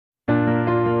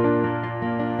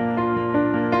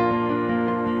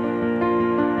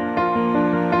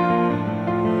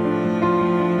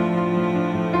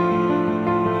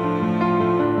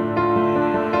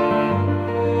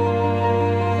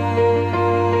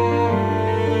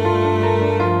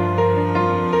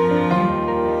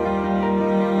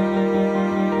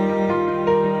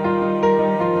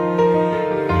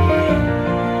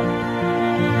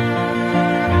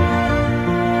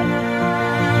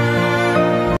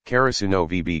Karasuno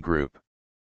VB Group.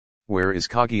 Where is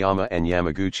Kageyama and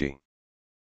Yamaguchi?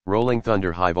 Rolling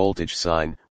Thunder High Voltage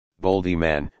Sign, Boldy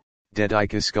Man,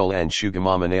 Deadika Skull and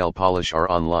Shugamama Nail Polish are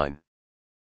online.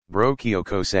 Bro,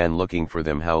 Kyoko-san looking for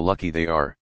them, how lucky they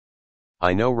are.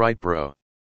 I know, right bro?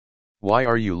 Why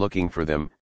are you looking for them,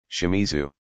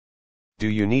 Shimizu? Do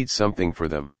you need something for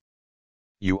them?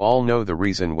 You all know the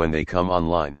reason when they come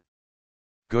online.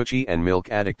 Gucci and Milk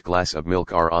Addict Glass of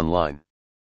Milk are online.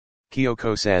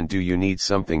 Kyoko-san, do you need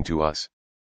something to us?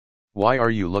 Why are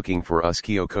you looking for us,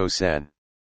 Kyoko-san?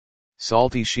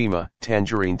 Salty Shima,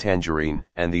 Tangerine,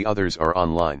 and the others are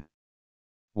online.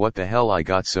 What the hell, I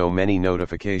got so many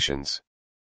notifications.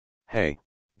 Hey,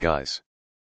 guys.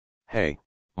 Hey,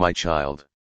 my child.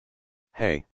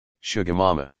 Hey,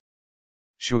 Shugamama.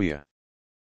 Shuya.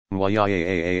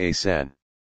 Nwayayayayasan.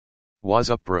 What's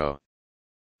up bro?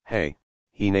 Hey,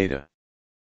 Hinata.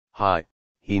 Hi,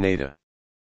 Hinata.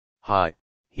 Hi,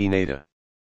 Hinata.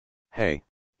 Hey,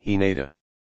 Hinata.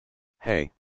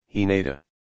 Hey, Hinata.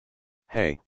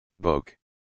 Hey, Boke.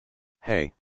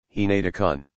 Hey,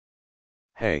 Hinata-kun.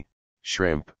 Hey,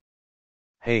 Shrimp.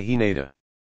 Hey Hinata.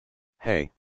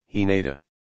 Hey, Hinata.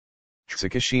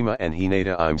 Tsukishima and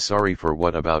Hinata, I'm sorry for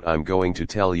what about I'm going to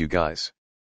tell you guys.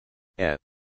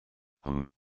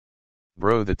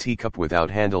 Bro, the teacup without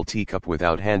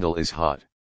handle is hot.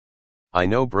 I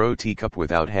know bro, teacup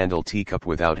without handle.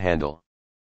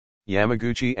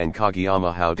 Yamaguchi and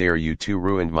Kageyama, how dare you two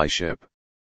ruined my ship.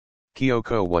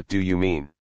 Kyoko, what do you mean?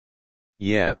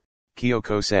 Yeah,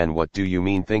 Kyoko-san, what do you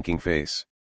mean, thinking face?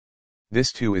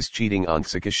 This too is cheating on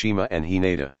Tsukishima and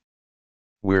Hinata.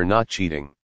 We're not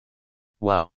cheating.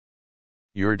 Wow.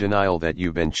 Your denial that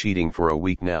you've been cheating for a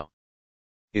week now.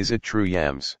 Is it true,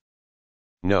 Yams?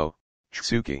 No,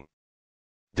 Tsuki.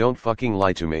 Don't fucking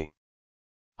lie to me.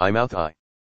 I'm out I.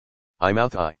 I'm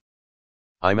out I.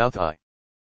 I'm out I.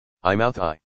 I'm out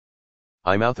I.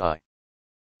 I'm out I.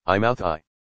 I'm out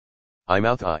I. I'm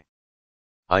out I.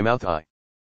 I'm out I.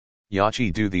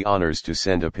 Yachi, do the honors to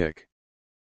send a pic.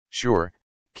 Sure,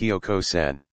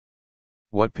 Kyoko-san.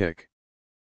 What pic?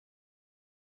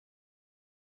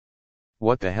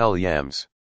 What the hell, Yams?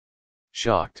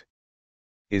 Shocked.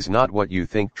 Is not what you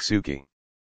think, Tsuki.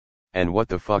 And what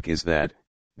the fuck is that,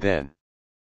 then?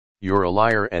 You're a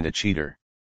liar and a cheater.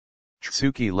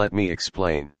 Tsuki, let me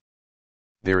explain.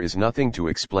 There is nothing to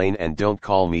explain, and don't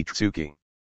call me Tsuki.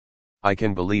 I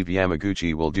can believe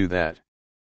Yamaguchi will do that.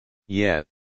 Yeah.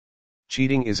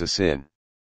 Cheating is a sin.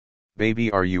 Baby,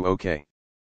 are you okay?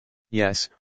 Yes,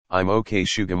 I'm okay,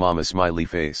 Shugamama smiley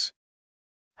face.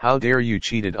 How dare you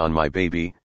cheated on my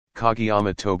baby,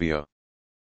 Kageyama Tobio.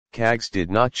 Kags did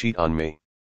not cheat on me.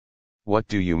 What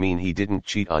do you mean he didn't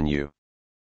cheat on you?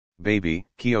 Baby,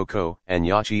 Kyoko and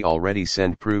Yachi already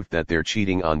send proof that they're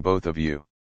cheating on both of you.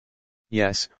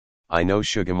 Yes, I know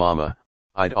Shugamama,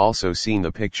 I'd also seen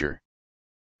the picture.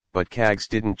 But Kags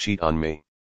didn't cheat on me.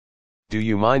 Do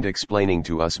you mind explaining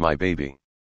to us, my baby?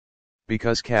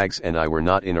 Because Kags and I were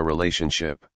not in a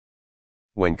relationship.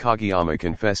 When Kageyama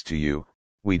confessed to you,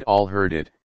 we'd all heard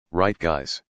it, right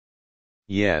guys?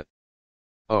 Yeah.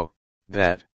 Oh,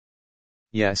 that.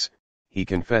 Yes, he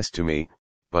confessed to me,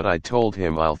 but I told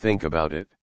him I'll think about it.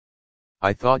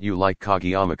 I thought you liked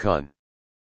Kageyama-kun.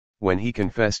 When he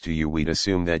confessed to you, we'd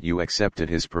assume that you accepted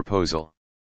his proposal.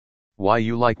 Why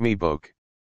you like me, Boke?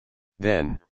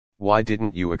 Then, why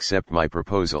didn't you accept my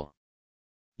proposal?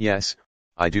 Yes,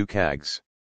 I do, Kags.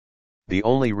 The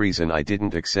only reason I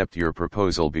didn't accept your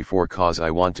proposal before cause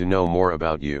I want to know more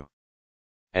about you.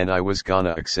 And I was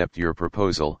gonna accept your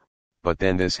proposal, but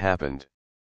then this happened.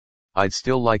 I'd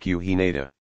still like you,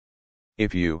 Hinata.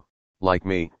 If you, like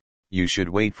me, you should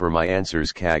wait for my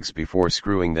answers, Kags, before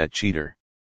screwing that cheater.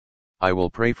 I will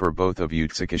pray for both of you,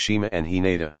 Tsukishima and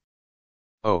Hinata.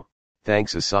 Oh,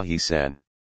 thanks Asahi-san.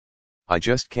 I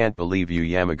just can't believe you,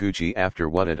 Yamaguchi, after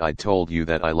what I told you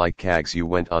that I like Kags, you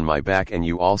went on my back and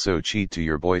you also cheat to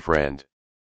your boyfriend.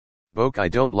 Boke, I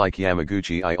don't like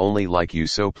Yamaguchi, I only like you,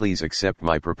 so please accept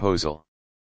my proposal.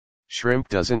 Shrimp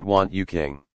doesn't want you,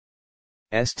 king.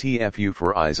 STFU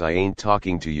for eyes, I ain't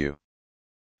talking to you.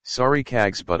 Sorry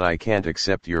Kags, but I can't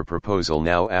accept your proposal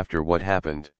now after what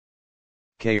happened.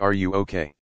 K, are you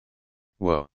okay?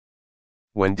 Whoa.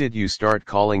 When did you start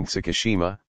calling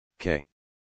Tsukishima, K?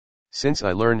 Since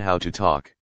I learned how to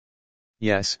talk.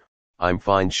 Yes, I'm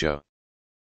fine, Sho.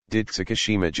 Did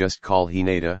Tsukishima just call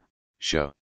Hinata,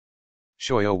 Sho?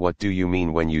 Shoyo, what do you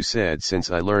mean when you said since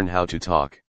I learned how to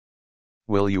talk?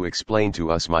 Will you explain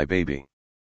to us, my baby?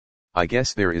 I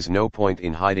guess there is no point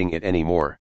in hiding it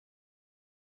anymore.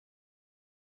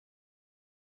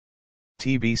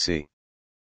 TBC.